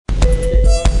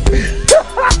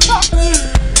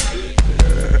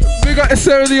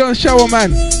necessarily on shower,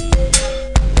 man.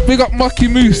 Big up Mucky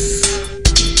Moose.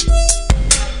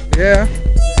 Yeah.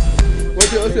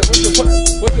 What's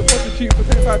the prostitute for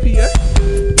 25p, yeah?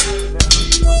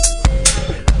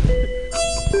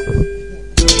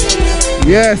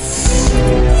 Yes.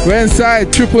 We're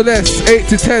inside Triple S 8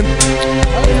 to 10.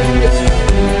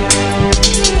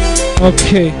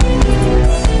 Okay.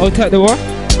 I'll take the what?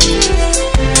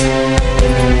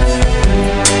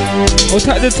 I'll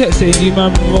take the text saying you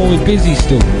man roll with busy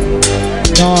still.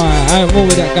 No, I ain't roll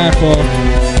with that guy for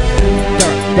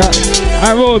that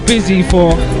I roll with busy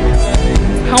for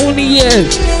how many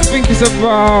years? I think it's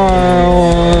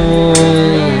about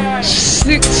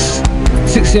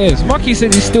 6 years. Marky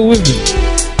said he's still with him.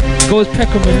 Goes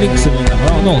Peckham and links him and that. I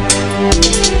don't know.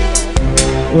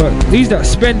 Well, these that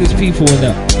spenders people and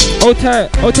that. I'll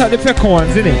take the Peckham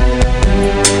ones, innit?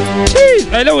 Jeez!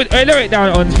 Hey, lower it down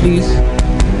on, please.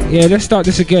 Yeah, let's start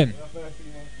this again.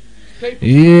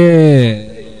 Yeah.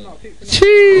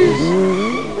 Jeez.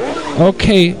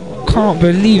 Okay. Can't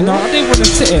believe. No, I didn't want to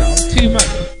sit it. I'm too much.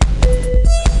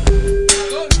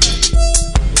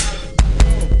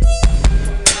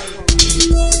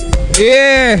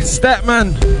 Yeah,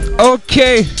 Statman.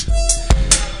 Okay.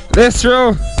 Let's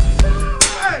roll.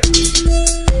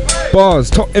 Bars,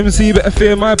 top MC better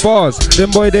fear my bars.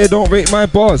 Them boy they don't rate my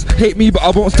bars. Hate me but I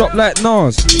won't stop like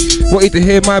Nas. Wanted to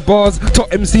hear my bars.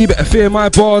 Top MC better fear my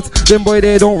bars. Them boy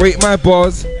they don't rate my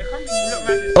bars.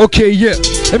 Okay, yeah.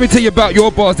 Let me tell you about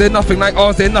your bars. They're nothing like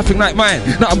ours. They're nothing like mine.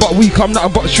 Nothing but weak. I'm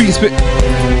nothing but street spit.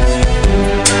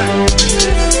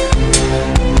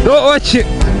 Don't watch it.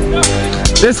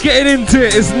 Let's get into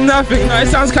it. It's nothing. No, it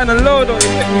sounds kind of low though.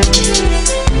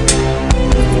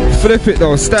 Flip it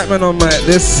though. Statman on mic.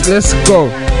 Let's go.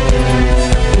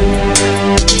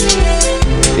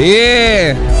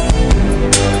 Yeah.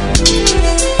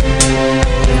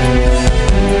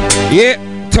 Yeah.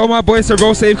 Tell my boys to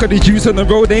roll safe cause the juice on the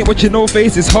road ain't what you know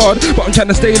face is hard. But I'm trying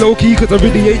to stay low key cause I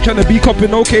really ain't trying to be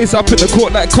copping no case. Up in the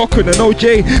court like Cochran and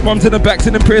OJ. Mums in the back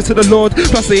sending prayers to the Lord.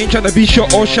 Plus they ain't trying to be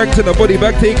shot or shanked in a body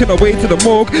bag taken away to the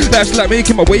morgue. Life's like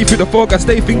making my way through the fog. I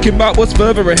stay thinking about what's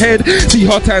further ahead. See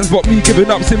hard times but me giving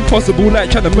up's impossible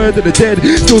like trying to murder the dead.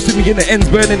 Still see me in the ends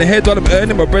burning the head while I'm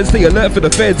earning my bread. Stay alert for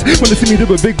the feds. Wanna see me do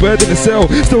a big bird in the cell.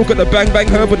 Still got the bang bang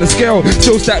herb on the scale.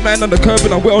 Still stack man on the curb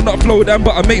and I will not flow down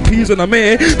but I make peas when I'm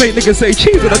here. Make niggas say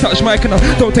cheese when I touch mic and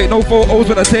I don't take no photos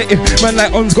when I take it. Man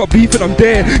like On's got beef and I'm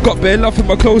there. Got bare love for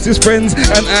my closest friends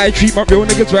and I treat my real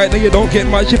niggas right now. You don't get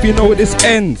much if you know where this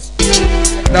ends.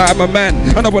 Now I'm a man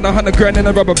and I want 100 grand in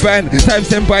a rubber band. Times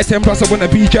 10 by 10 plus I wanna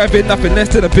be driving nothing less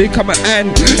than a big come and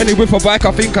any whip a bike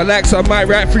I think I like, so I might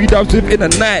write 3 dubs within a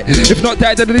night. If not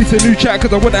that, then it's a new track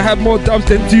cause I wanna have more dubs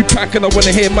than 2 pack and I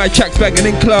wanna hear my tracks banging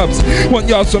in clubs. Want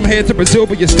yards from here to Brazil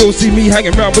but you still see me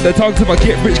hanging around with the dogs if I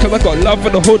get rich cause I got love for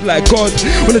the hood like God.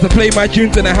 Wanted to play my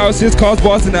tunes in the houses, cars,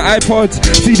 bars and the iPods,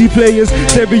 CD players,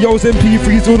 stereos,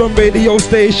 MP3s all on radio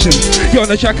stations. Get on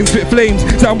the track and spit flames.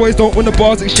 Sound boys don't win the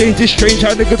bars exchange. It's strange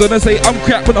how niggas wanna say I'm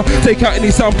crap when I take out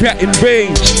any sound prat in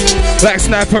range. Like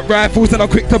sniper rifles and I'm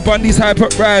quick to bun these hyper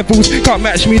rivals. Can't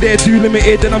match me, they're too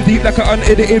limited and I'm deep like an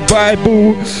unedited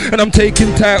Bible. And I'm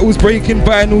taking titles, breaking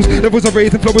vinyls. Levels are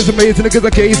raising, flowers amazing, niggas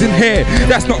are gazing here.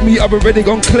 That's not me, I've already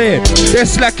gone clear. They're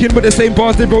slacking but the same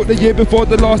bars they wrote the year before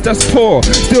the last, that's poor.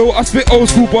 Still I spit old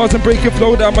school bars and break your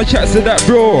flow down my chats to that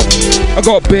raw. I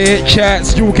got bare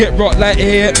chats, you'll get rocked like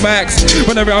Air Max.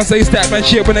 Run around say stack man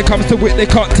shit, when it comes to wit they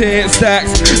can't tear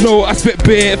stacks. No, I spit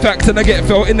bare facts and I get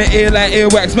felt in the ear like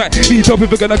earwax. Man, these up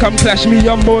if you're gonna come clash me,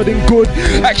 I'm more than good.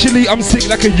 Actually, I'm sick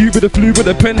like a youth with a flu with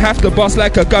a pen, have to bust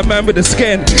like a gunman with a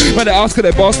skin. Man, they ask her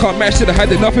their bars can't match, till I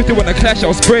had enough if they wanna clash,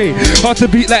 I'll spray. Hard to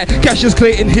beat like Cassius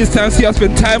Clay in his time, see I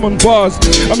spend time on bars.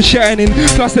 I'm shining,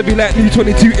 plus they be like new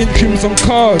 22-inch trims on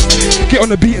cars. Get on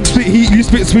the beat and spit heat, you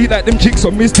spit sweet like them chicks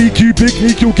on Miss DQ, Big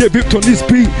Meek, you'll get ripped on this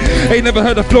beat. Ain't never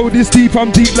heard a flow this deep,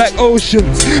 I'm deep like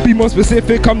oceans. Be more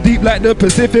specific, I'm deep like the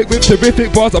Pacific with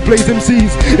terrific bars, I blaze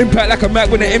MCs. Impact like a Mac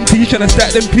when the MT tryna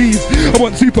stack them peas. I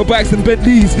want super bikes and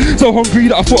Bentleys, so hungry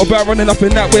that I thought about running up in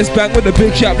that West Bank with a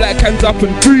big shot, black hands up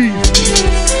and freeze.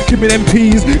 Give me them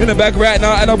peas in the bag right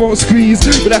now and I won't squeeze.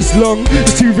 But that's long,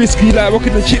 it's too risky like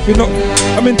rocking the chip, we're not.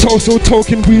 I'm in Tulsa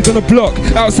talking weed on the block.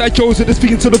 Outside Joseph, they're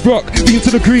speaking to the rock, being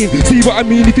to the green. See what I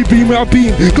mean if you been where I've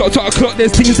been. Clock to a clock,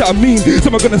 there's things that I mean.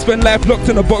 Some are gonna spend life locked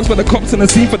in a box by the cops on the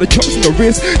scene for the chops in your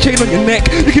wrist, chain on your neck.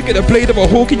 You can get a blade of a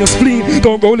hawk in your spleen.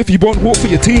 Don't roll if you won't walk for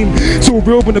your team. So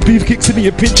real when the beef kicks in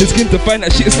your pinch your skin to find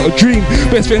that shit's not a dream.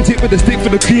 Best friend tip with a stick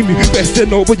for the cream. You best to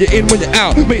know when you're in, when you're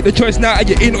out. Make the choice now, are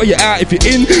you in or you're out? If you're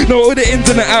in, Know all the ins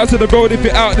and the outs of the road. If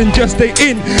you're out, then just stay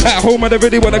in. At home, I don't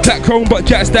really want to clap chrome, but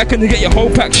jack stack and you get your whole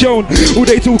pack shown. All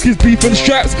they talk is beef and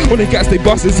straps. All they gas they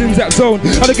bust is in that zone.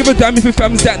 I don't give a damn if your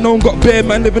fam's that known. Got bare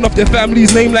man living off their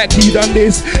family's name like he done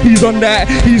this, he's on that,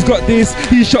 he's got this,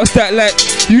 he shots that like.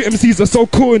 You MCs are so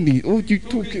corny. All you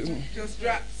talking. Just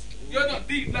raps. You're not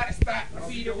deep like that. I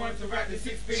see the one to write the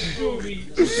 6-page story.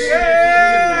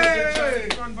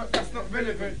 But that's not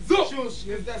relevant. Shush,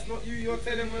 if that's not you, you're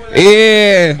telling me.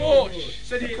 Yeah.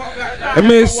 I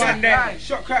miss.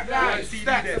 Shot crap.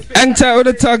 Hang tight with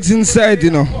the tugs inside,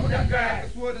 you know.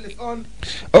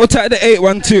 Oh, tight the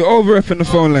 812. Over up in the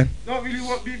phone line.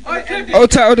 Oh,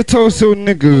 tight with the Toast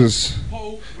niggas.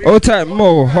 Oh, tight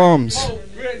Mo Harms.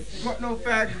 Got no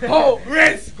fag. Oh,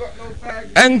 Riz. Got no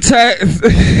fag. Hang tight.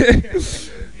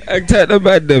 Hang tight the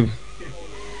bad them.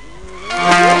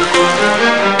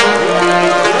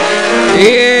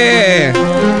 Yeah.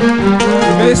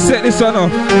 Let's set this one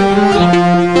off.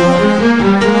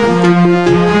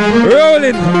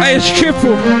 Rolling. Ice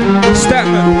triple.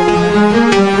 Statman.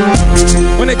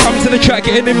 When it comes to the track,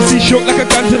 getting MC shook like a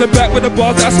gun to the back with the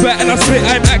bars that I spat and I spit.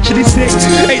 I'm actually sick.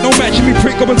 Ain't no matching me,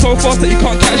 prick, going so fast that you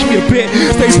can't catch me a bit.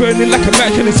 Stay burning like a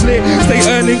match and it's lit. Stay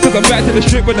earning cause I'm back to the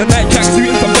strip with the night track suit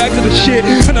and some back to the shit.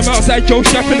 And I'm outside Joe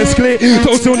strapping the split.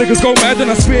 Toast till niggas go mad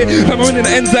when I spit. I'm running the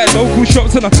ends like local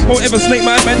shops and I won't ever snake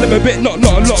my man them a bit. Not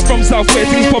a lot from Southwest,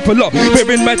 things pop a lot.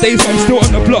 Wearing my days, I'm still on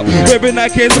the block. Wearing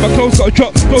Nike so my clothes got a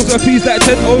drop. Clothes are a piece like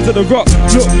 10 O's of the rock.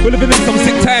 Look, we're living in some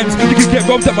sick times. You can get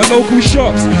robbed at my local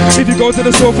shops. If you go to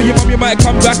the store for your mum, you might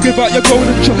come back without your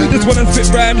golden chop. This one and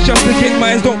spit rhymes just to get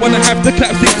mines. Don't wanna have to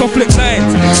clap sticks or flip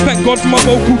lines. Thank God for my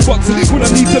vocal box. All I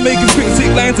need to make is quick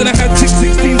 6 lines and I had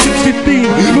 616,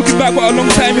 615. Looking back, what a long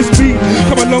time it's been.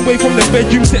 Come a long way from the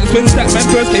bedroom sets when Statman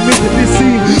first came into this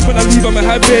scene. When I leave, I'ma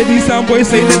have bare these sound boys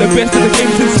saying they're the best of the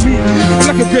game since me. I'm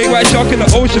like a great white shark in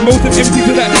the ocean, most of empty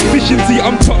to that efficiency.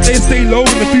 I'm top, they stay low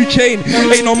in the food chain.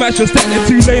 Ain't no match for Stat, they're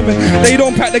too lame. They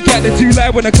don't pack the cat, they're too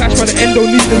live. When I clash by the end, don't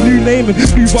need the new name.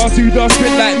 Blue bars who does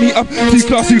spit like me. I'm too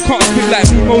class who can't spit like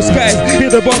me. Most guys hear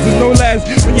the bars, there's no lies.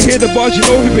 When you hear the bars, you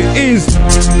know who it is.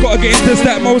 Gotta get into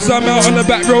Stat mode, so I'm out on the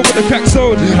back road with the crack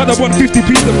sold. I don't want 50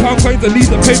 pieces of pound coins and leave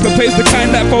the paper plates, the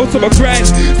kind that falls to my grind.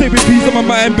 Stay with peace on my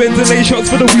mind, bends and lay shots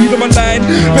for the weed on my line.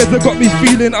 Better got me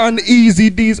feeling uneasy.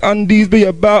 These undies be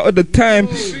about at the time.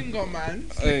 Bingo, man.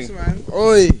 Man.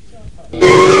 Oi. Oi,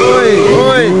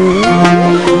 oi.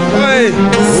 Oi.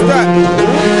 Stat.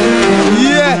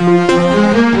 Yeah.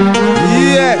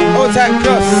 Yeah. All time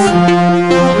cross.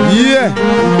 Yeah.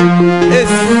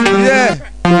 It's, yeah.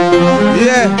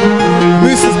 Yeah.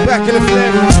 Moose is back in the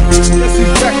flesh. Yes,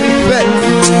 he's back in the flesh.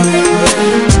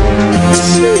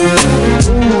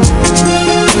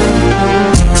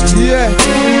 Yeah.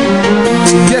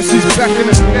 Yes, he's back in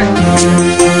the flesh.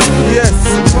 Yes.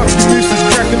 Fucking Moose is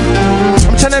cracking.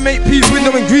 I'm trying to make peas with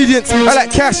no ingredients. I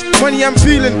like cash, money I'm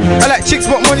feeling. I like chicks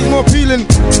but money's more appealing.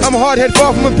 I'm a hard head,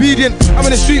 far from obedient. I'm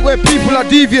in the street where people are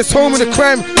devious. Home of the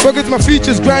crime, rugged my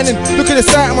features grinding. Look at the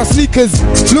sight of my sneakers.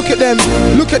 Look at them,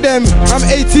 look at them. I'm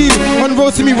 18, on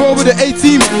road to me roll with the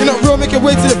A-team. You're not real, make your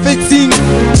way to the fake scene.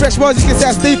 Fresh bars, you can say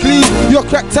I stay clean. You're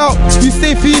cracked out, you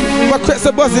stay fiend. My cracks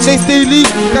are buzzing, they stay lean.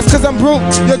 That's cause I'm broke,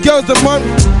 your girl's the month,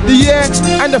 the year,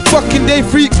 and the fucking day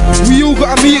freak. We all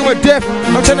got a meeting with death.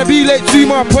 I'm trying to be late to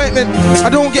my appointment. I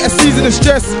don't get a season of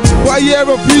stress. What a year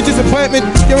of huge disappointment.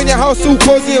 You're in your house all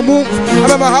cozy and warmth.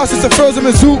 I'm at my house, it's a frozen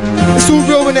zoo. It's all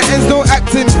real when the ends no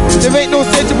acting. There ain't no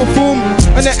stage to perform.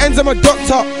 And the ends I'm a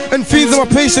doctor, and fiends are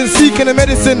my patients seeking a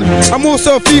medicine. I'm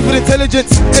also a thief with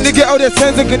intelligence, and they get all their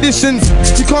terms and conditions.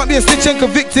 You can't be a snitch and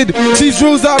convicted. These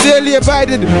rules are barely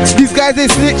abided. These guys they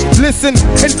snitch, listen,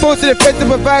 and force to the feds to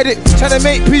provide it. Trying to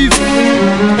make peace.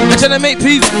 I'm trying to make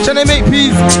peace, trying to make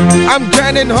peace. I'm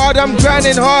grinding hard, I'm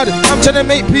grinding hard. I'm trying to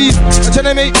make peace, I'm trying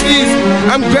to make peace.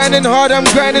 I'm grinding hard, I'm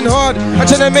grinding hard. I'm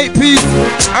trying to make peace.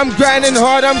 I'm grinding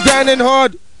hard, I'm grinding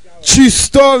hard. True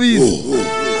stories.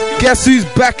 Guess who's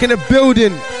back in the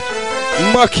building?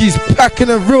 Mucky's back in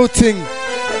the real thing.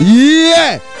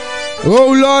 Yeah.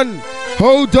 Hold on,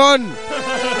 hold on.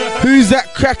 Who's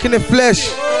that crack in the flesh?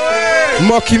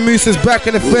 Mucky Moose is back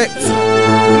in effect.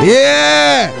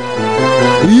 Yeah.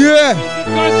 Yeah.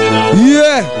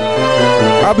 Yeah.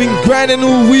 I've been grinding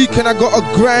all week and I got a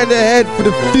grind ahead for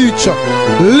the future.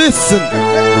 Listen.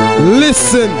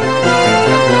 Listen.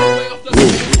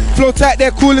 Float out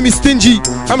there calling me stingy.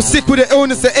 I'm sick with the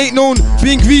illness that ain't known.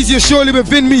 Being greasy is surely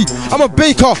within me. I'm a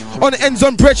baker on the ends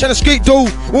on bread trying to straight dough.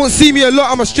 Won't see me a lot,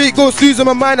 I'm a straight ghost. Losing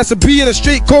my mind, that's a bee in a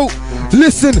straight coat.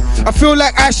 Listen, I feel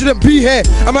like I shouldn't be here.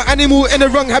 I'm an animal in the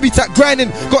wrong habitat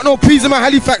grinding. Got no peas in my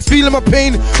Halifax, feeling my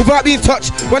pain without being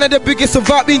touched. One of the biggest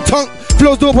without being tongue.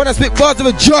 flows dope when I spit bars of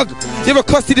a drug. You're a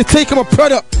custody to take my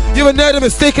product. You're a nerd, a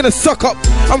mistake and a suck up.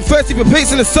 I'm thirsty for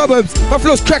pace in the suburbs. My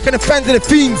flow's cracking the fans and the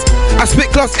fiends. I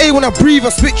spit class A when I breathe. I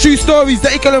spit true stories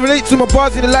that you can relate to. My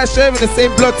bars in the last sharing the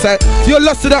same blood type. You're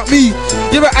lost without me.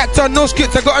 You're an actor, no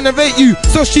scripts, I gotta narrate you.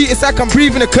 So shit, it's like I'm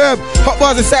breathing a curb. Hot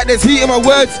bars inside, there's heat in my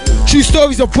words. True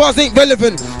stories of bars ain't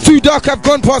relevant. Too dark, I've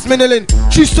gone past Menelin.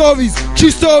 True stories,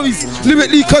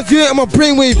 lyrically cause you ain't on my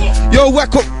brainwave. Yo,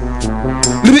 whack up.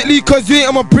 Lyrically cause you ain't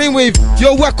on my brainwave.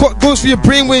 Yo, whack up goes for your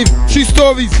brainwave. True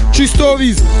stories.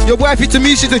 Your wifey to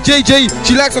me, she's a JJ.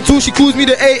 She likes until she calls me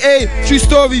the AA. True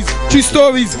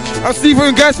stories. I'm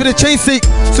sleeping guys for the chain's sake.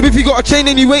 So if you got a chain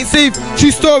then you ain't safe.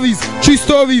 True stories.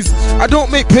 I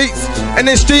don't make pates and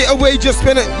then straight away just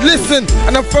spend it. Listen,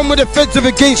 and I'm from where the feds are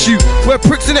against you. Where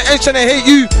pricks in the end trying to hate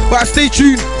you, but I stay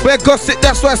tuned. Where gossip,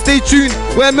 that's why I stay tuned.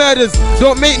 Where murders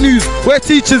don't make news. Where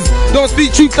teachers don't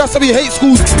speak truth, that's why we hate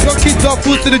schools. Young kids are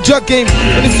forced to the drug game.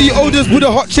 When they see elders with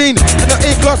a hot chain and an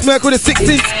A-class Merc with a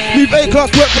 6-inch. Move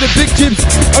A-class work for the big gyms.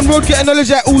 On road getting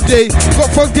knowledge out all day.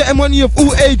 Got thugs getting money of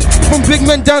all age. From big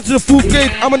men down to the 4th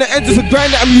grade. I'm on the end of the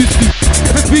grind that I'm used to.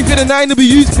 If it's beef in the 9 it'll be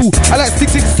useful. I like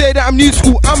 6 say that I'm new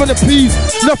school. I'm on the P's,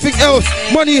 nothing else.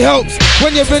 Money helps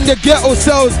when you're in the ghetto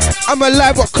cells. I'm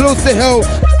alive but close to hell.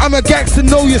 I'm a gangster,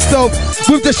 know yourself.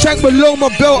 With the shank below my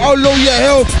belt, I'll lower your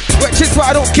health. Wet chicks but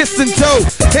I don't kiss and tell.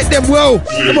 Hit them well,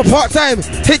 I'm a part-time.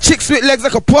 Hit chicks with legs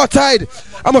like apartheid.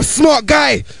 I'm a smart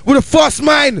guy with a fast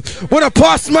mind. When I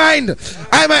pass mine,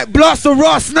 I might blast a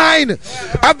Ross 9.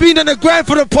 I've been on the grind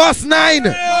for the past 9.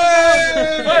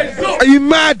 Are you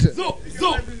mad?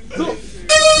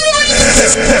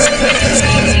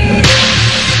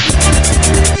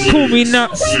 Call me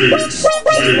nuts.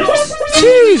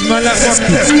 Jeez, man, like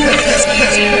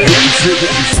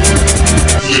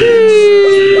Jeez.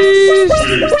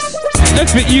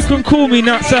 You can call me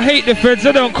nuts. I hate the feds,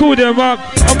 I don't call them up.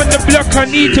 I'm on the block, I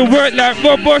need to work like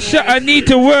Bob or shit, I need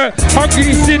to work. How can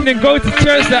you sin and go to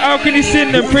church? Like how can you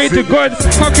sin and pray to God?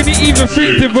 How can you even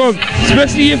think to Bob?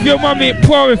 Especially if your mum ain't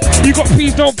poor. If you got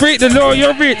peace, don't break the law.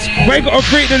 You're rich, why you gotta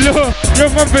break the law? Your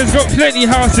mother's got plenty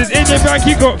houses. In your bank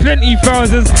you got plenty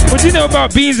thousands. What do you know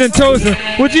about beans and toast?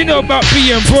 What do you know about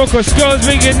being broke or girls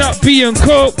ringing up being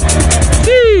coke?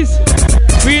 Jeez.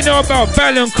 We know about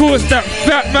Ballon Courts, that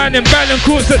fat man in Ballon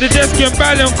Courts at the desk in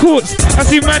Ballon Courts. I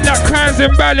see man that crimes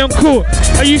in Ballon Court.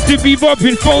 I used to be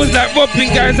robbing phones like robbing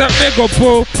guys at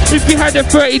Megapole. If you had a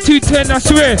 3210, I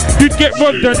swear, you'd get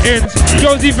robbed on ends.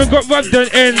 Girls even got robbed on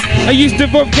ends. I used to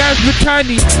rob guys with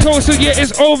tiny. Toast, yeah,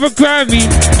 it's over grimy.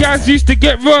 Guys used to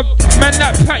get robbed. Man,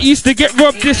 that Pat used to get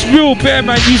robbed. This real bear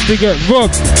man used to get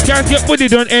robbed. Guys get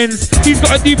bullied on ends. He's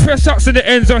got to do press ups at the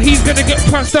ends, or he's gonna get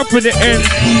punched up at the ends.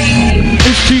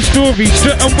 It's true story,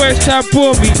 straight and west try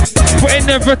bore me, but it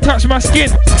never touched my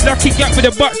skin. Lucky gap with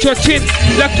a butt your chin.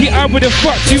 Lucky I would've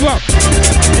fucked you up.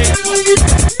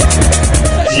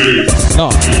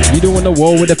 Nah, you don't want to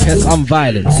war with a pest, I'm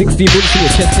violent. 16 bullets in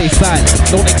your chest, stay silent.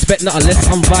 Don't expect nothing less,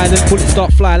 I'm violent. Bullets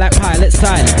start fly like pilot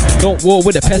silent. Don't war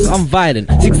with a pest, I'm violent.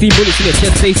 16 bullets in your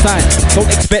chest, stay silent. Don't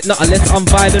expect nothing less, I'm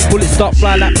violent. Bullets start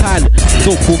fly like pilot.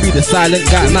 So call me the silent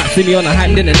guy. Might see me on a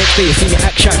hype, then the next day you see me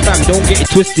act shy, fam. Don't get it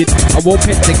twisted. I won't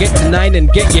pet to get to 9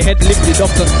 and get your head lifted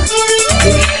off the...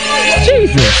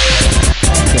 Jesus.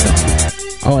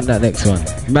 I want that next one.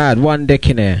 Mad, one deck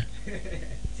in there.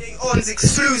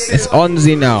 It's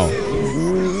Onzi now.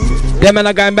 Them men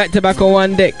are going back to back on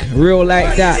one deck. Real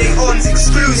like that.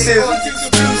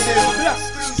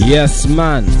 Yes,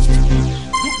 man.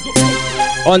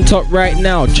 On top right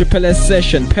now. Triple S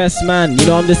session. Pestman. You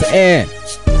know I'm just air.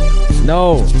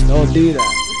 No, don't do that.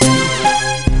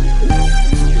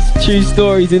 It's true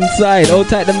stories inside. Hold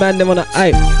tight the man them on the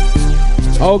hype.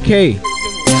 Okay.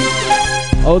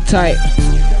 Hold tight.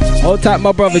 Hold tight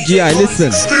my brother G.I.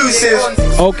 Listen.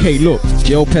 Okay, look,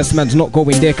 J.O. Pestman's not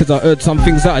going there cause I heard some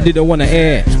things that I didn't want to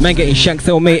air. Man getting shanked,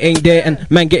 so mate ain't there, and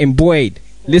man getting buoyed.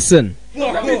 Listen.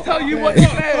 Let me tell you what's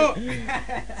up there.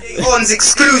 On's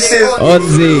exclusive.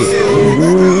 Onzi.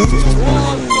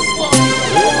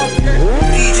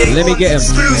 Let me get him.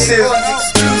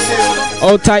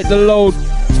 Hold tight the load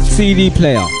CD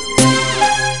player.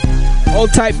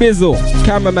 Hold tight Bizzle.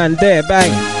 Cameraman there,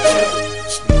 bang.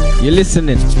 You're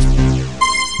listening.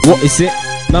 What is it?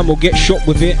 Man will get shot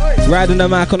with it. Riding the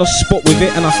mic on a spot with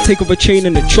it, and I take off a chain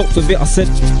and the chops with it. I said,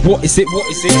 what is it? What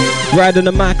is it? Riding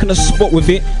the mic on a spot with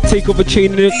it. Take off a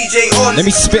chain and the... Let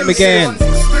me spit him again.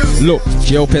 Look,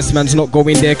 J.O. Pestman's not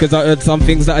going there cause I heard some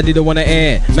things that I didn't want to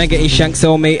air. Man getting shanked,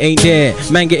 so mate ain't there.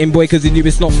 Man getting boy cause he knew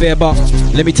it's not fair, but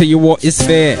let me tell you what is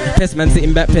fair. Pestman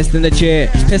sitting back, pest in the chair.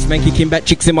 Pestman kicking back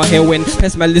chicks in my hair when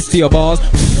Pestman listens to your bars.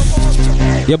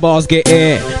 Your bars get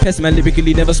air. Pestman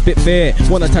lyrically never spit fair.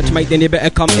 Wanna touch mic, then you better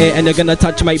come here. And you're gonna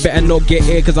touch mic, better not get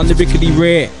air, cause I'm lyrically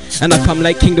rare. And I come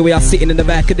like king the way I sitting in the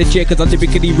back of the chair, cause I'm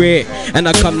lyrically rare. And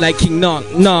I come like king, knock.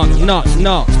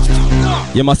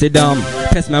 You must say dumb.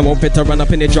 Pestman won't fit to run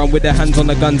up in the drum with their hands on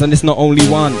the guns, and it's not only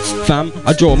one. Fam,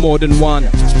 I draw more than one.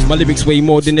 My lyrics way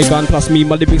more than a gun, plus me,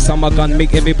 my lyrics on my gun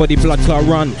make everybody blood clot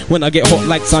run. When I get hot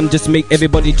like sun, just make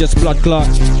everybody just blood clot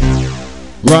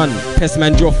run.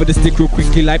 Pestman draw for the stick real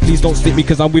quickly, like please don't stick me,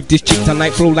 cause I'm with this chick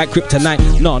tonight. Flow like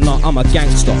kryptonite. Nah, I'm a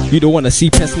gangster. You don't wanna see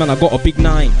Pestman, I got a big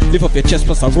 9. Lift off your chest,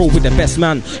 plus I roll with the best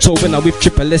man. So when I with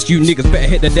triple S, you niggas better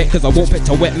hit the deck, cause I won't bet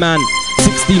to wet man.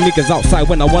 60 niggas outside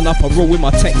when I one up, I roll with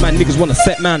my tech man. Niggas wanna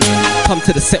set man. Come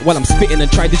to the set while I'm spitting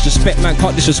and try disrespect man.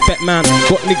 Can't disrespect man.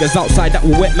 Got niggas outside that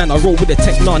will wet man. I roll with the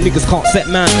tech, nah, niggas can't set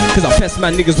man. Cause I pest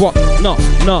man, niggas what? Nah.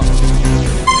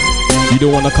 You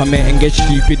don't wanna come here and get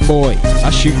stupid, boy. I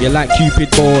shoot you like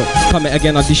Cupid, boy. Come here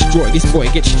again, I destroy this boy,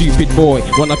 get stupid, boy.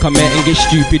 Wanna come here and get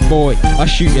stupid, boy. I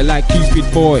shoot you like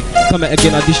Cupid, boy. Come here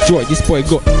again, I destroy this boy.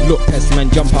 Look, Pestman,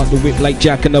 jump out the whip like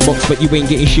Jack in the box. But you ain't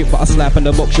getting shit, but I slap in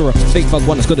the box. You're a fake fuck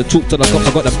one that's gonna talk to the cops.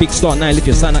 I got the big star 9, lift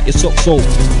your sign out your socks, so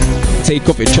take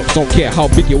off your chops, don't care how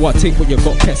big you are. Take what you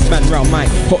got, Pestman round mine.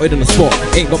 Put it on the spot,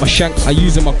 ain't got my shank, I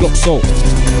using my Glock, so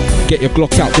get your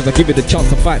Glock out, cause I give you the chance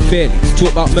to fight fairly.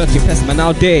 Talk about murky Pestman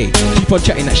all day. Keep on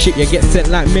chatting that shit, you get sent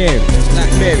like Mary.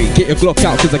 Get your Glock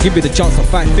out, cause I give you the chance to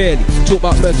fight fairly. Talk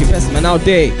about murky Pestman all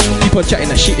day. Keep on chatting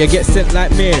that shit, you get sent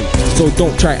like Mary. So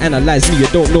don't try analyze me, you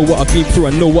don't know what I've been through.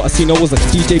 I know what I've seen. I was a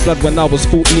DJ Blood when I was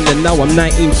 14 and now I'm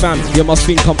 19, fam. You must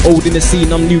think I'm old in the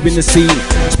scene, I'm new in the scene.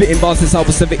 Spitting bars since I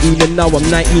was 17 and now I'm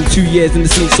 19, 2 years in the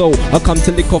scene. So I come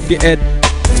to lick off your head.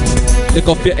 Lick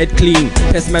off your head clean.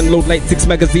 Pestman load like 6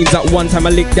 magazines at one time. I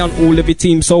lick down all of your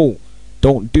team, so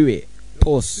don't do it.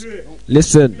 Pause.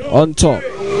 Listen, on top.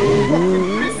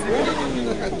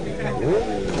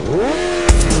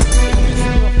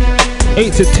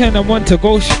 8 to 10, I want to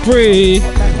go spree.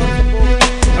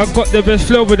 I got the best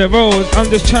flow with the rolls. I'm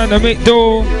just trying to make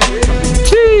dough.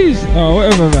 Jeez. Oh,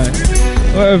 whatever,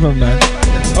 man.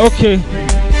 Okay.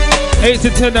 8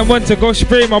 to 10, I want to go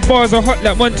spray. My bars are hot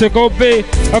like want to go bay.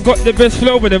 I got the best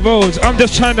flow with the roads. I'm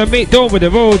just trying to make dough with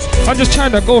the roads. I'm just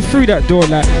trying to go through that door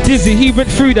like Dizzy. He went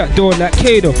through that door like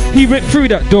Kado. He went through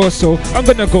that door, so I'm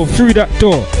gonna go through that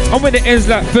door. And when it ends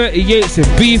like 38s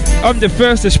and beef, I'm the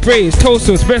first to spray. It's toast,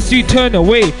 so it's best you turn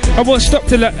away. I won't stop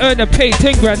till I earn a pay.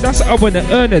 10 grand, that's what I wanna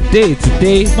earn a day.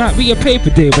 Today might be a paper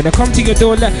day. When I come to your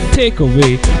door like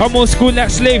takeaway. I'm old school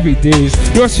like slavery days.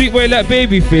 You're sweet way like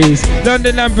baby face.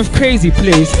 London Lambeth crazy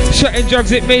place. Shutting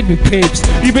drugs, it made me papes.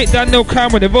 You make that no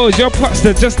crime on the roads. Your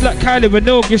poster just like Kylie when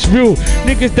no gets real.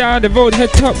 Niggas down the road head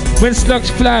top when slugs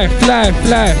fly. I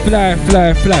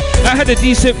had a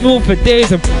decent meal for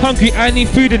days. I'm hungry, I need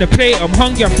food in the plate. I'm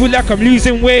hungry, I feel like I'm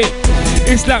losing weight.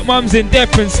 It's like mums in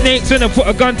depth and snakes when I put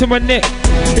a gun to my neck.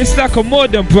 It's like a more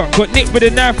than broke. Got nicked with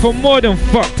a knife for more than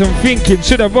fucked. I'm thinking,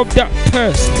 should I rob that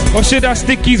purse? Or should I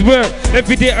stick his work?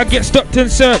 Every day I get stopped and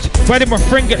searched. Why did my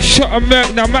friend get shot and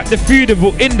murked? Now I'm at the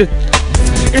funeral in the...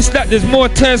 It's like there's more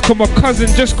tears, cause my cousin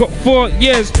just got 4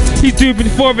 years. He's doing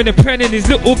 4 in a pen and his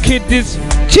little kid is...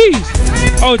 Jeez!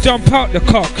 I'll jump out the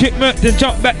car, quick murk, then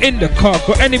jump back in the car.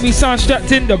 Got enemy sound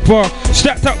strapped in the bar.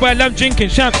 Strapped up while I'm drinking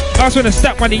champs. I just wanna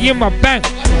stack money in my bank.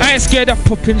 I ain't scared of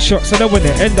popping shots. I don't wanna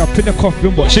end up in a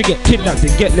coffin. But she get kidnapped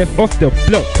and get left off the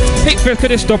block. Hate first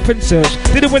could they stop and search.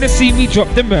 Didn't wanna see me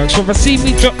drop the merch. Rather see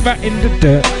me drop right in the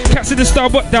dirt. Cats see the star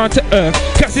but down to earth.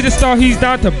 Cats see the star, he's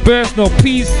down to burst. No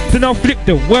peas, then I'll flip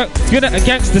the work. You're not a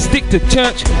gangster, stick to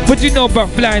church. What do you know about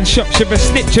flying shops? You're a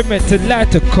snitch, you're meant to lie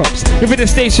to cops. If in the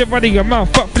station running your mouth,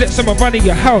 fuck flips someone running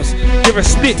your house. You're a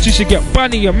snitch, you should get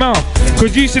bun in your mouth.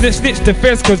 Cause you shouldn't snitch the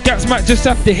feds, cause gats might just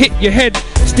have to hit your head.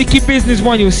 Sticky business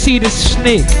one, you'll see the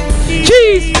snake.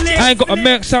 Jeez! I ain't got a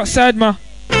mercs outside my...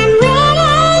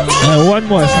 one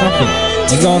more, it's nothing.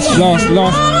 The last.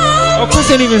 Oh, cause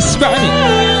I ain't even spat on it.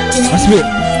 I spit.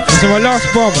 It's my last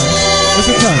bar, man. What's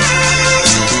the time?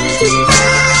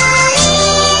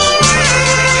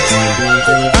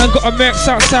 I ain't got a mercs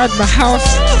outside my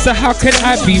house, so how can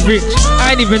I be rich?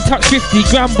 I ain't even touched 50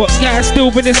 grand, but yeah, I still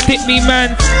wanna stick me,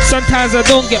 man. Sometimes I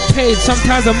don't get paid,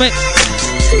 sometimes I make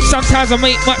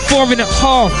like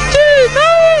 4.5. Dude, no!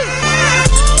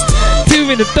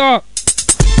 2 in the dark,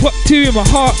 put 2 in my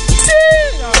heart.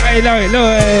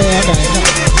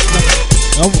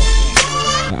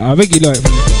 I beg you, like.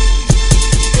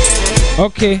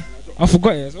 Okay, I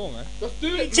forgot it as well, man. Let's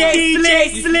do it,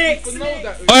 DJ Slick.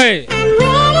 Oi!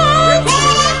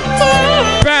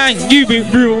 Bang, you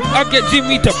been real. I'll get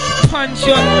Jimmy to punch punch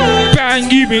you. Bang,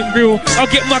 you ain't real. I'll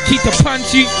get Mucky to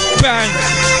punch you. Bang,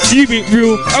 you ain't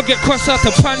real. I'll get Crosser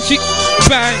to punch you.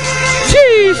 Bang.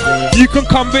 Jeez. You can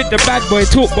come with the bad boy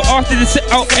talk, but after the set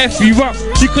I'll F you up.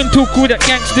 You can talk all that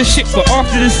gangster shit, but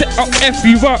after the set I'll F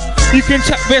you up. You can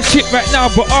chat bare shit right now,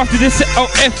 but after the set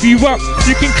I'll F you up.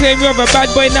 You can claim you're a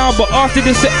bad boy now, but after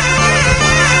the set.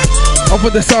 Up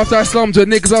in the Southside slums where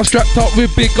niggas are strapped up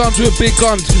with big guns,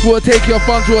 We'll take your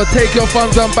funds,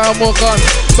 and buy more guns.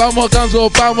 Buy more guns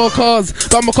or buy more cars.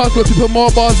 Buy more cars, we'll people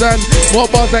more bars that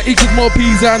equals more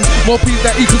P's, and more P's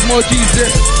that equals more G's.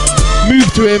 Yeah. Move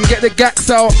to him, get the gax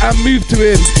out and move to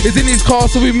him. He's in his car,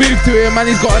 so we move to him, and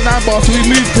he's got a 9 bar, so we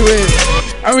move to him.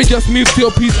 And we just move to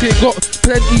your piece, kid, got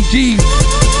plenty G's.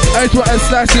 I just want to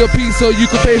slash your piece so you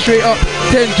can pay straight up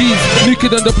 10 G's. New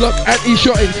kid on the block and he's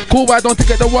shotting. Cool, why don't you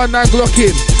get the 1-9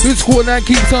 glocking? Who's cool 9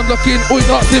 keeps on locking. All he's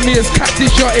asking me is captain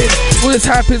shotting. All this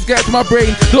happens get to my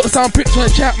brain. Look, sound pricks when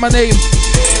I chat my name.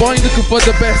 Boy, you looking for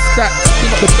the best stats.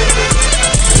 You're not the best.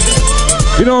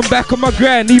 You know I'm back on my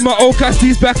grind, need my old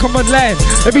casties back on my line.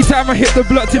 Every time I hit the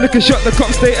block, till look a shot, the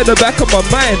cops stay at the back of my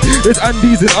mind. There's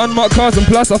undies and unmarked cars, and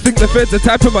plus I think the feds are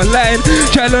tapping my line.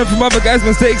 Try to learn from other guys'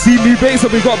 mistakes, see me bait,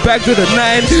 so we got back to the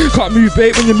 9. Can't move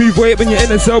bait when you move weight, when you're in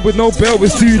a cell with no bail,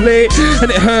 it's too late. And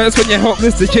it hurts when you're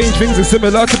helpless to change things, it's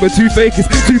similar to a toothache.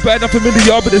 It's too bad I'm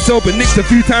familiar with the cell, but nicked a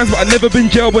few times, but I've never been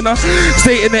jailed. When I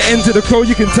stay in the end to the crow,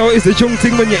 you can tell it's the chung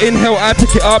thing when you inhale. I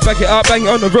pick it up, back it up, bang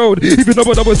it on the road. Even though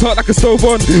I was hot like a stove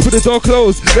on, with the door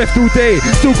closed, left all day.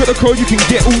 Still got the code you can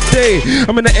get all day.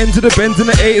 I'm in the ends of the bends in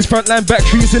the 8s, frontline back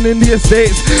streets and in the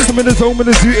estates. I'm in the zone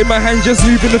with a zoot in my hand, just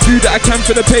moving the food that I can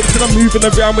for the papes. And I'm moving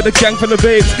around with a gang for the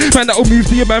babes. Man that'll move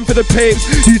to your man for the papes.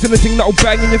 Using the thing that'll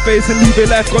bang in your face and leave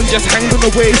your life gone just hanged on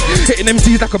the waist. Hitting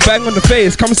MCs like a bang on the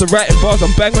face. Comes to writing bars,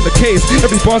 I'm bang on the case.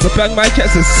 Every bar's a bang, my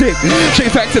cats are sick.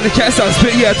 Straight back to the cats I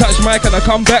spit, yeah I touch mic and I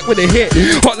come back with a hit.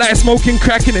 Hot light smoking,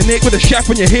 cracking a nick with a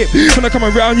strap on your hip. When I come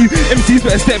around you, MCs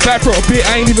better step back for a bit.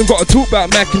 I ain't even got to talk about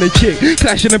Mac and a chick.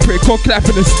 Clashing a prick or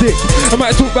clapping a stick. I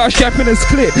might talk about strapping a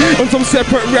split on some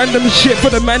separate random shit for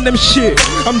the man them shit.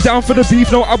 I'm down for the beef,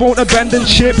 no I won't abandon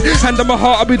ship. Hand on my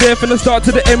heart, I'll be there from the start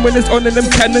to the end when it's on in them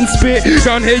cannon spit.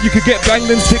 Down here you could get banged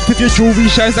and sick if your jewelry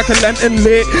shines like a lantern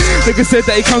lit. Nigga said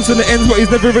that he comes from the ends but he's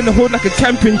never in the hood like a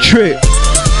camping trip.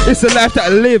 It's the life that I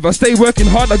live, I stay working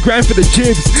hard, I grind for the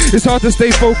jibs. It's hard to stay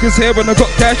focused here when I got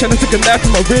cash and I took a knife in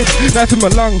my ribs, knife in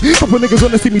my lung. Couple niggas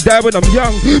wanna see me die when I'm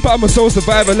young, but I'm a soul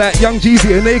survivor like young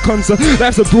Jeezy and Akon. So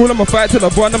life's a brawl, I'ma fight till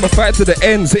I've won, I'ma fight to the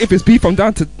end. So if it's beef, I'm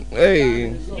down to,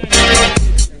 hey.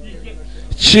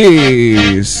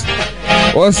 Jeez.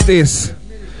 What's this?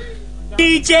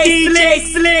 DJ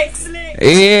Slick.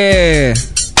 Yeah.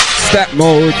 Stat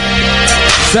mode.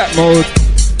 Stat mode.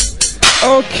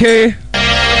 Okay.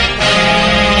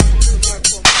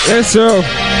 Yes, sir.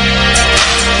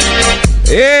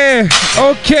 Yeah.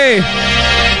 Okay.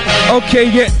 Okay,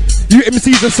 yeah. You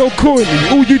MCs are so corny.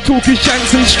 All you talk is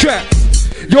shanks and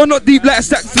straps. You're not deep like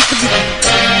stacks.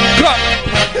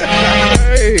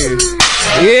 Hey.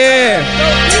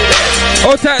 Yeah.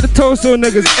 All tight the torso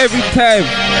niggas every time.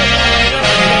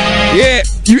 Yeah.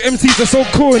 You MCs are so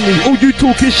corny. All you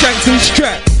talk is shanks and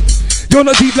straps. You're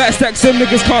not deep like stacks, them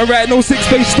niggas can't write no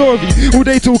 6-page story. All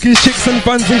they talk is chicks and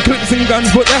funds and clips and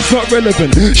guns, but that's not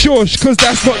relevant. Shush, cause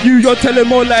that's not you, you're telling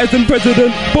more lies than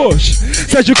President Bush.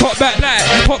 Says you caught back light,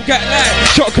 pop cat light,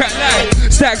 shot crack light.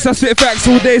 Stacks, I spit facts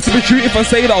all day, so be true if I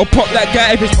say that I'll pop that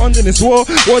guy. If it's on then it's war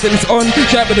then it's on.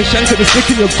 Try with the shank of the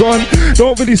stick and you're gone.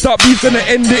 Don't really start beef, gonna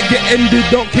end it, get ended,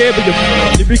 don't care but you're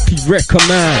lyrically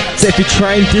recommend. So if you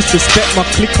try and disrespect my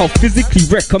clique, I'll physically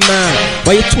recommend.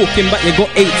 Why you talking about you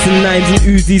got 8s and 9s and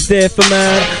Uzis there for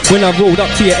man? When I rolled up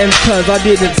to your ends cause I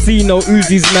didn't see no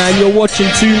Uzis man. You're watching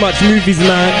too much movies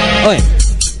man. Oi.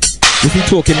 What's he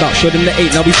talking about? Showed him the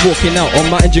 8, now he's walking out. On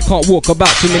my end you can't walk about.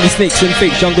 Too many snakes and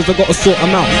fake jungles, I gotta sort them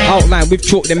out. Outline with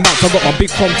chalk them out. I got my big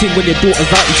prom team. When your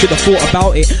daughter's out you should've thought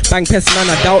about it. Bang Pestman,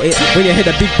 I doubt it. When you hear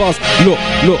the big bars,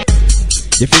 look.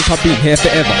 You think I've been here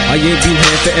forever? I ain't been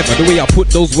here forever. The way I put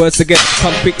those words together,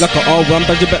 come quick like an R1,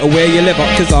 but you better wear your leather,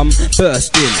 cause I'm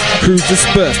bursting. Crews is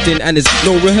bursting and there's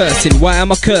no rehearsing. Why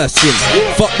am I cursing?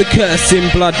 Fuck the cursing,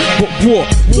 blood. But war.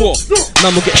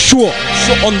 Man will get shot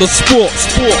on the sport.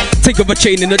 Take of a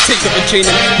chain and a take of a chain,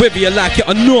 and whether you like it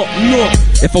or not.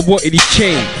 If I wanted his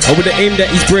chain, I would've aimed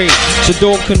at his brain. So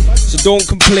don't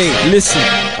complain. Listen,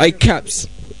 I caps.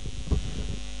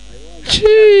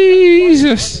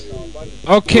 Jesus.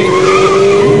 Okay.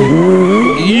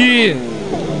 Yeah.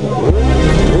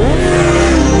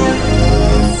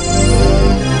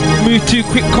 Move too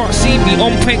quick, can't see me.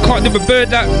 On point, can't do a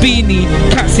bird like Beanie.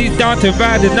 Cats is down to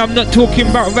riding. I'm not talking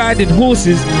about riding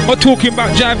horses or talking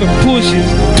about driving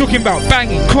Porsches. Talking about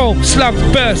banging chrome, slugs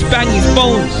burst, banging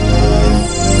bones.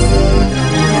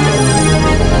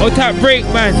 What type break,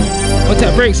 man? What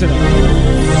type breaks in it?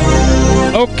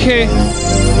 Okay.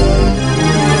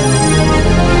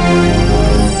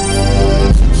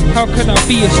 How can I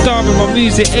be a star when my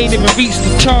music ain't even reached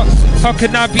the charts? How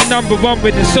can I be #1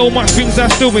 when there's so much things I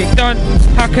still ain't done?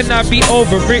 How can I be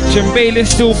over rich and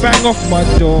bailiffs still bang off my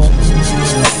door?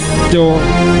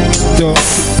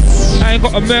 I ain't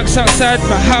got a Mercs outside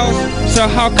my house, so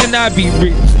how can I be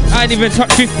rich? I ain't even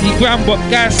touch 50 grand, but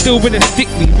guys still wanna stick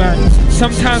me, man.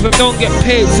 Sometimes I don't get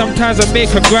paid, sometimes I make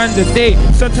 $1 grand a day.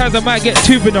 Sometimes I might get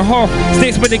 2.5.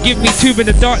 Snakes wanna give me 2 in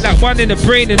the dark, like 1 in the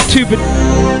brain and 2 in...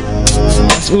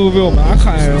 That's all real, man. I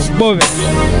can't even bother.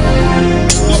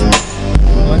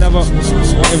 Whatever.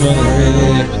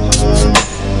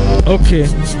 Okay.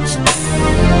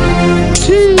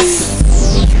 Jeez.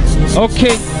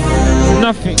 Okay.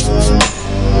 Nothing.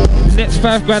 The next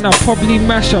 5 grand I'll probably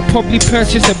mash. I'll probably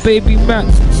purchase a baby Mac.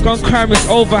 Gun crime is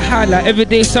over high, like every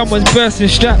day someone's bursting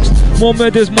straps. More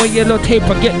murders, more yellow tape.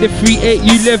 I get the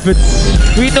 3-8-11.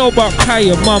 We know about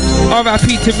crying mums.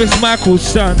 R.I.P. to Miss Michael's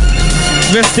son.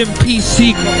 Rest in peace,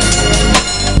 Seeker.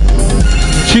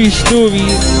 True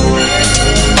stories.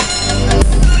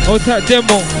 Hold that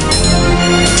demo.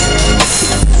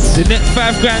 The next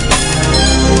 5 grand.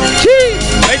 Gee!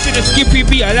 I see the skippy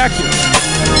beat, I like it.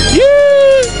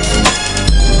 Yeah!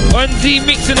 On Z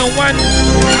mixing on one.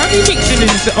 How are you mixing in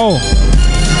this? Oh.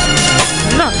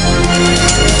 Nah.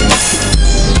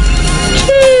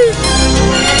 Gee!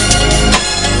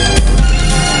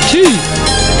 Gee!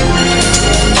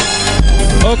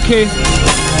 Okay.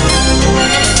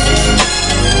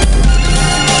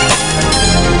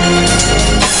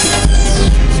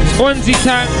 It's Onzi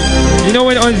time. You know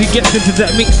when Onzi gets into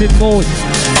that mixing mode?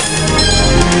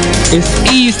 It's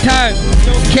ease time.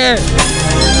 Don't care.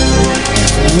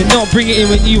 We're not bringing it in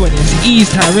when you want it. It's ease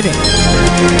time, innit?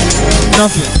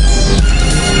 Nothing.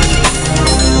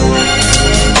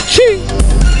 Chee.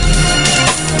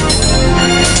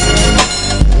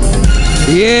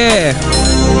 Yeah.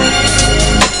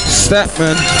 Stat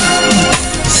man.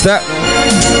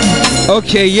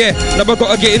 Okay, yeah. Now I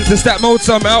gotta get into stat mode,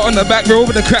 so I'm out on the back row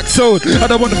with a crack sold. I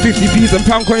don't want the 50p's and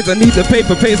pound coins, I need the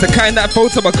paper pays, the kind that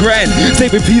folds on my grind.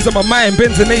 Saving peas on my mind,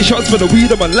 bends and 8 shots for the weed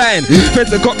on my line.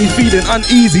 Friends that got me feeling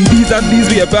uneasy, these undies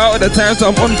me about at the time, so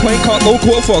I'm on point, can't go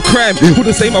court for a crime. Who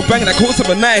the same, I'm banging that course of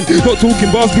a 9. Not talking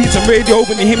bars, beats and radio,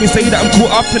 when you hear me say that I'm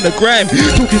caught up in the grime.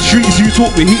 Talking streets, you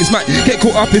talk with heats, might get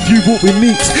caught up if you walk with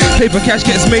meeks. Paper cash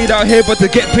gets made out here, but to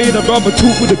get paid I'd rather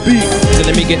talk with a beat. So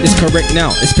let me get this correct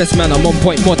now. It's Pestman, I'm on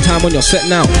point, more time on your set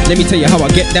now. Let me tell you how I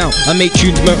get down. I make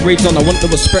tunes, murk raids on, I want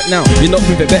them to spread now. You're not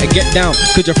with it, better get down.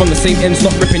 Cause you're from the same ends,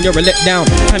 not ripping, you're a let down.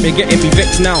 Time you're getting me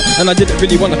vexed now. And I didn't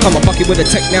really wanna come, I bucket with a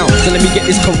tech now. So let me get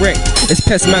this correct. It's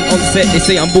Pestman on set, they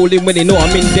say I'm balling when they know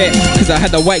I'm in there. Cause I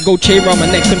had a white gold chain around my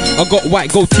neck and I got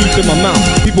white gold teeth in my mouth.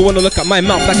 People wanna look at my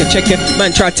mouth like a chicken.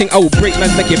 Man try to think I will break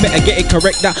man's neck, you better get it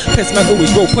correct. That Pestman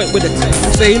always roll point with a tech.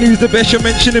 Saying who's the best, you're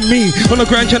mentioning me. On the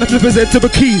grind trying to flip his head to a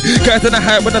key. Guys in the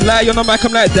hype when I lie on the mic,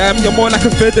 I'm like damn. You're more like a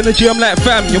fed than a G, I'm like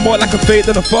fam. You're more like a fade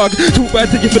than a fog. Too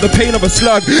bad to you for the pain of a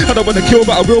slug. I don't wanna kill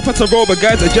but I will pass a roll. But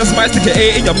guys I just might stick an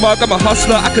 8 in your mug. I'm a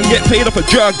hustler, I can get paid off a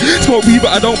drug. Smoke weed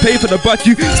but I don't pay for the bud.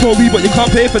 You smoke weed but you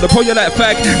can't pay for the pull, you like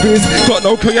fag. Riz, got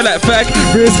no kill, you like fag.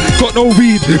 Riz, got no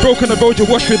weed. Broken the road, you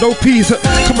wash with no peace.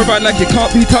 Come around like you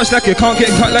can't be touched, like you can't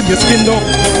get cut, like your skin don't.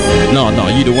 No,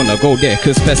 you don't wanna go there.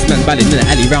 Cause Pestman ballin' in the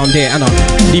alley round there. And I'll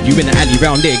leave you in the alley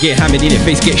round there. Get hammered in your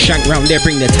face, get shanked round there.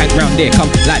 Bring the tank round there. Come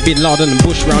like Bin Laden and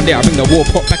Bush round there. I bring the war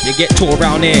pot back, you get tore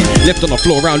round there. Left on the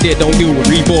floor round there, don't deal with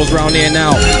rebores round there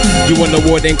now. You want the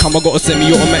war, then come, I got a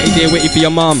semi-automatic there waiting for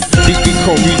your mum. Big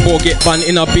crow rebore, get bun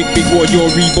in a big war, your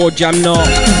rebore jam now.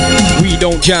 We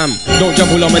don't jam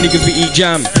all of my niggas, we eat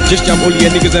jam. Just jam all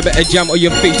your niggas, I better jam or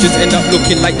your face just end up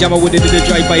looking like jam. I would've did a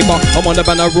drive-by bar, I'm on the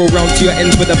van, I roll round to your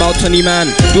ends with about 20 man.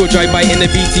 Do a drive-by in the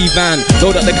BT van,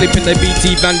 load up the clip in the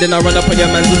BT van, then I run up on your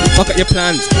mans and fuck up your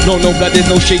plans. No blood, there's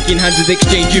no shaking hands, it's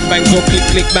exchanging bangs or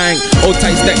click bang. Old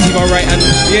tight stacks to my right and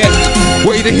yeah.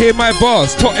 Wait to hear my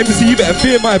bars, top MC, you better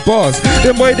fear my bars.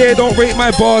 Them boy there don't rate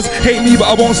my bars, hate me but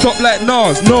I won't stop like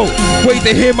Nas. No, wait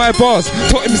to hear my bars,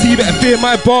 top MC, you better fear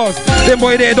my bars. Them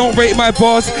boy there don't rate my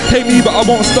bars, hate me but I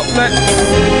won't stop like.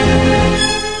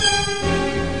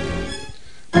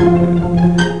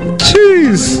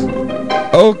 Jeez.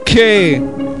 Okay.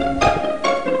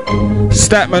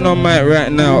 Statman on mic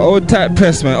right now. Old type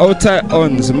Pestman, old type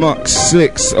ons, Mux,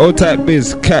 Slicks, old type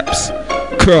Biz, Caps,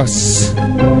 Cross.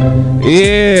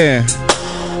 Yeah.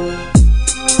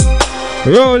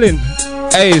 Rolling.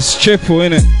 Hey, it's triple,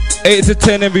 innit? 8 to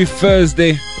 10 every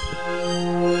Thursday.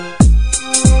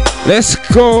 Let's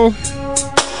go.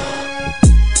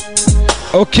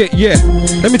 Okay, yeah.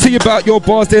 Let me tell you about your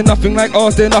bars. They're nothing like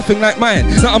ours, they're nothing like mine.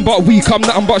 Nothing but weak, I'm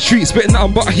nothing but street. Spitting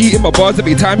nothing but heat in my bars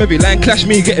every time, every line. Clash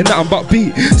me, getting nothing but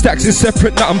beat. Stacks is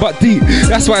separate, nothing but deep.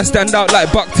 That's why I stand out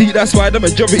like buck teeth. That's why the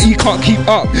majority can't keep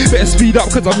up. Better speed up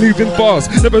cause I'm moving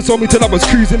fast. Never saw me till I was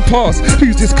cruising past.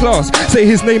 Who's this class? Say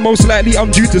his name, most likely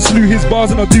I'm due to slew his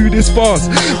bars, and I'll do this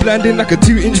fast. Blending like a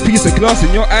 2-inch piece of glass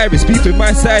in your iris. Beef with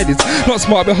my side is not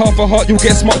smart, but half a heart you'll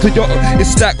get smart to your.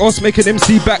 It's stack us, make an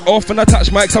MC back off. And I touch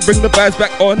mics, I bring the vibes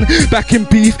back on. Back in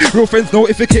beef, real friends know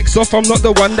if it kicks off, I'm not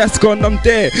the one that's gone, I'm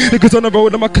there. Niggas on the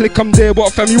road, I'm a click, I'm there.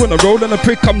 What fam, you wanna roll on a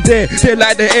prick, I'm there. They're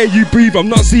like the air you breathe, I'm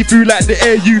not see-through like the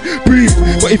air you breathe.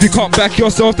 But if you can't back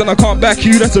yourself, then I can't back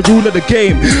you, that's the rule of the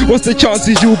game. What's the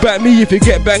chances you'll back me? If you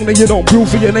get banged, then you don't rule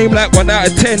for your name like 1 out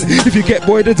of 10. If you get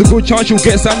boy, there's a good chance you'll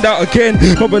get sand out again.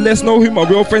 But let's know who my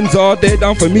real friends are. They're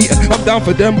down for me, I'm down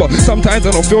for them. But sometimes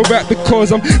I don't feel right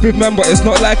because I'm with men, but it's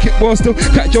not like it was. Still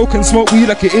crack joke and smoke weed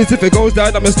like it is. If it goes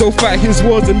down, I'ma still fight his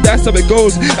wars, and that's how it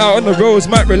goes. Out on the roads,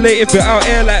 might relate if you're out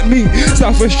here like me.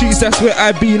 Southwest streets, that's where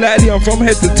I be. Likely I'm from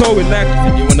head to toe in that.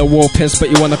 You wanna war pest, but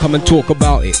you wanna come and talk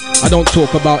about it. I don't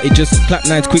talk about it, just clap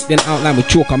lines quick, then outline with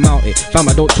chalk, I'm out it. Fam,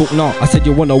 I don't talk now. I said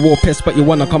you wanna war pest, but you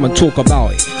wanna come and talk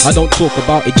about it. I don't talk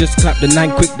about it, just clap the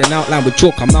 9 quick, then outline with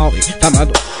chalk, I'm out it. Fam, I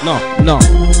don't, no.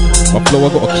 My flow, I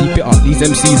gotta keep it up. These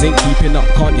MCs ain't keeping up.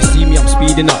 Can't you see me? I'm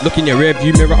speeding up. Look in your rear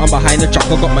view mirror, I'm behind the truck.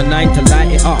 I got my 9 to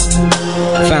light it up.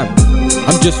 Fam,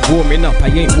 I'm just warming up, I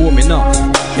ain't warming up.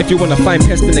 If you wanna find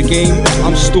pest in the game,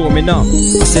 I'm storming up.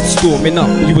 I said storming up.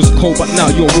 You was cold, but now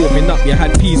you're warming up. You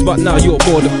had peas, but now you're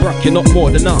more than Bruck. You're not more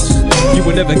than us. You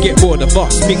will never get bored of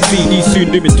us. Big CDs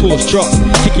soon doing tours, trust.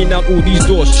 Kicking out all these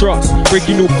doors, trust.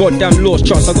 Breaking all goddamn laws,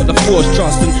 trust. I got the force,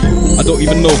 trust. And I don't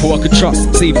even know who I could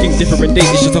trust. Same thing, different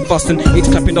days, it's just a fuss. And it's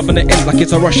clapping off on the end like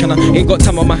it's a rush. And I ain't got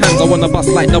time on my hands, I wanna bust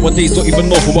like nowadays. Don't even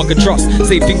know who I could trust.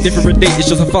 Same thing, different days, it's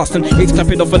just a fuss. And it's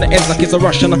clapping off on the ends like it's a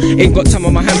rush. And I ain't got time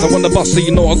on my hands, I wanna bust. So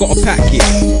you know I gotta pack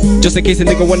it. Just in case a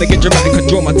nigga wanna get dramatic, I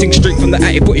draw my thing straight from the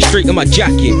attic, put it straight in my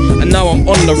jacket. And now I'm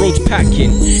on the roads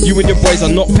packing. You and your boys are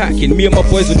not packing. Me and my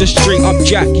boys are just straight up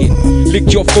jacking.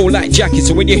 Lick your flow like jacket.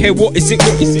 So when you hear what is it,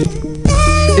 what is it?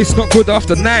 It's not good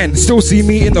after 9. Still see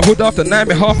me in the hood after 9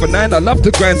 with half a 9. I love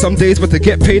to grind some days, but to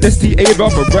get paid STA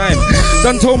rather rhyme.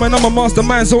 Done told man I'm a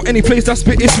mastermind, so any place I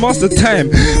spit it's master time.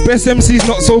 Best MC's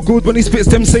not so good when he spits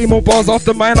them same old bars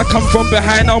after mine. I come from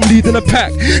behind, now I'm leading a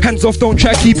pack. Hands off, don't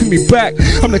try keeping me back.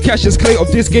 I'm the Cassius Clay of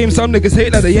this game. Some niggas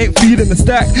hate that they ain't feeding the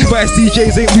stack, but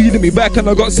DJs ain't reading me back. And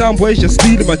I got sound boys just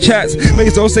stealing my chats. May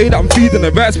as well say that I'm feeding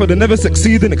the rats, but they never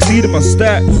succeed in exceeding my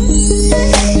stat.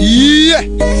 Yeah.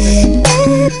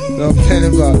 No, I'm playing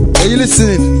about. Are you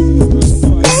listening?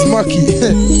 It's Mucky.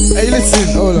 Hey,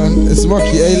 listen. Hold on. It's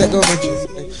Mucky. Hey, let go of my chest.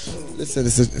 Listen,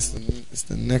 it's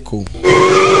the Neko.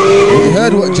 You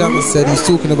heard what Jammer said. He's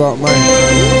talking about mine.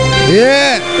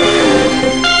 Yeah.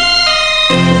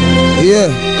 Yeah.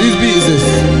 Whose beat is this?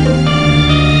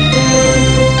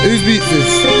 Whose beat is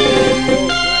this?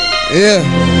 Yeah.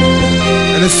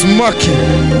 And it's Mucky.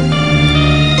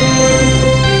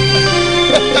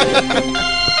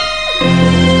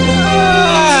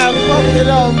 Fucking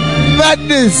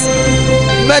madness.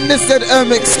 Madness said,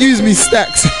 excuse me,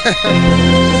 Stacks.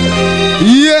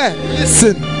 Yeah,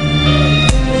 listen.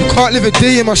 You can't live a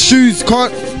day in my shoes. You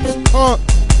can't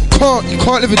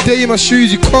live a day in my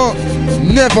shoes. You can't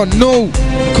never know.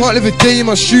 You can't live a day in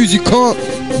my shoes. You can't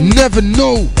never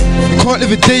know. You can't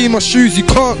live a day in my shoes. You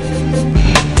can't.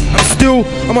 Still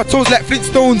on my toes like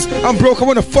Flintstones. I'm broke, I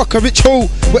wanna fuck a rich hoe.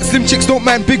 Wet slim chicks don't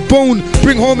mind big bone.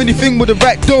 Bring home anything with the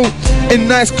right dough. In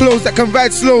nice clothes that can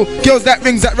ride slow. Girls that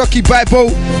rings that Rocky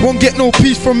Bible. Won't get no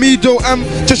peace from me though. I'm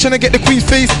just trying to get the queen's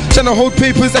face. Trying to hold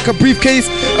papers like a briefcase.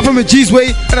 I'm from a G's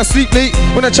way and I sleep late.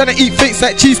 When I'm trying to eat fakes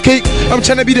like cheesecake. I'm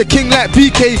trying to be the king like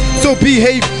BK. So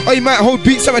behave, or you might hold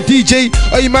beats like a DJ.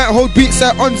 Or you might hold beats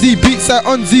like Unzi. Beats like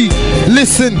Unzi.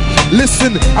 Listen,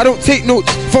 I don't take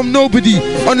notes from nobody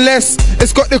unless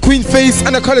it's got the queen face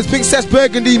and the colours pink, sass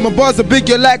burgundy. My bars are big,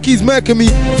 you're like he's Mercury.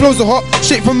 Flows are hot,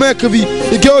 straight from Mercury.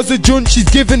 The girl's a junt, she's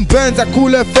giving burns. I call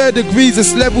her 3rd degrees,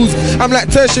 it's levels. I'm like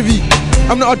tertiary.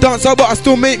 I'm not a dancer, but I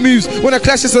still make moves. When I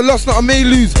clash, it's a loss, not a may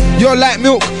lose. You're like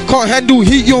milk, can't handle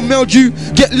heat, you'll meld you.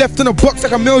 Get left in a box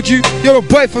like I mailed you. You're a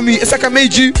boy for me, it's like I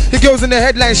made you. The girl's in the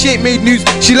headline, she ain't made news.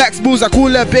 She likes balls, I call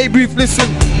her Babe Ruth. Listen,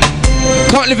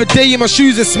 Can't live a day in my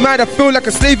shoes, it's mad, I feel like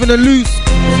a slave in a loose.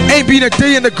 Ain't been a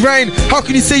day in the grind, how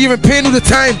can you say you're in pain all the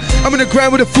time? I'm in the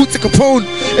grind with a foot to Capone.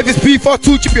 If it's beef, I'll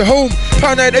torch up your home.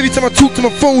 Paranoid every time I talk to my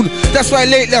phone. That's why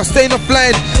lately I'm staying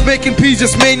offline. Making peace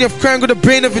just mania of crime. Got the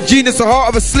brain of a genius, the heart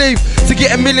of a slave. To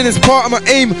get $1 million is part of my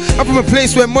aim. I'm from a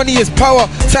place where money is power.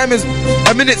 Time is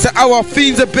a minute to hour.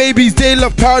 Fiends are babies, they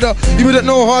love powder. You wouldn't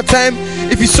know hard time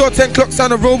if you saw 10 clocks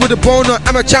on the road with a boner.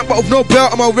 I'm a champ but with no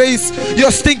belt on my race.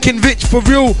 You're stinking rich for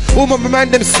real. All my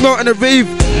man them smart in a rave.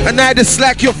 And I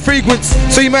dislike your fragrance.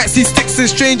 So you might see sticks and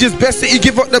strangers. Best that you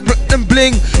give up them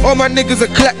bling. All my niggas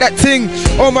are clap that ting.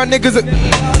 All my niggas are...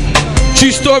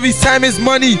 True stories, time is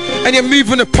money. And you're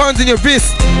moving the pounds in your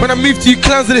wrist. When I move to you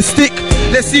clowns with a stick,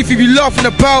 let's see if you be laughing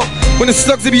about. When the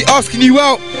slugs will be asking you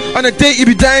out. On a date you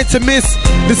be dying to miss.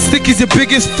 The stick is your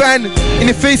biggest fan. In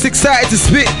your face excited to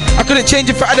spit. I couldn't change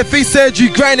it for other face surgery.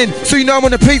 Grinding, so you know I'm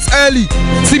on the pace early.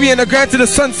 See me in the grind to the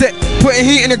sunset. Putting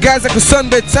heat in the guys like a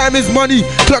sunbed. Time is money,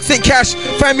 clocks ain't cash.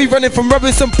 Find me running from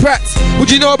Robinson Prats. What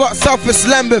do you know about Southwest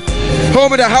Lambeth?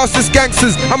 Home of the houseless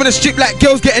gangsters. I'm on the strip like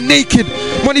girls getting naked.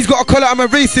 Money's got a collar, I'm a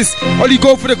racist. All you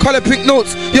go for the collar pink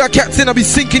notes. You're a captain, I'll be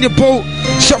sinking your boat.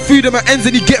 Shot food at my ends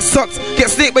and you get sucked. Get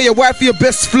snaked by your wife or your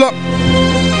best flop.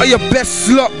 Or your best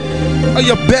slut. Or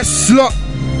your best slut.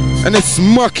 And it's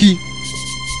mucky.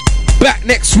 Back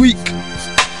next week.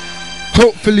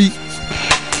 Hopefully.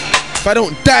 If I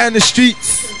don't die in the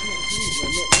streets.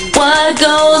 What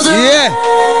goes around, yeah.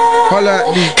 Holla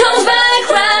at me.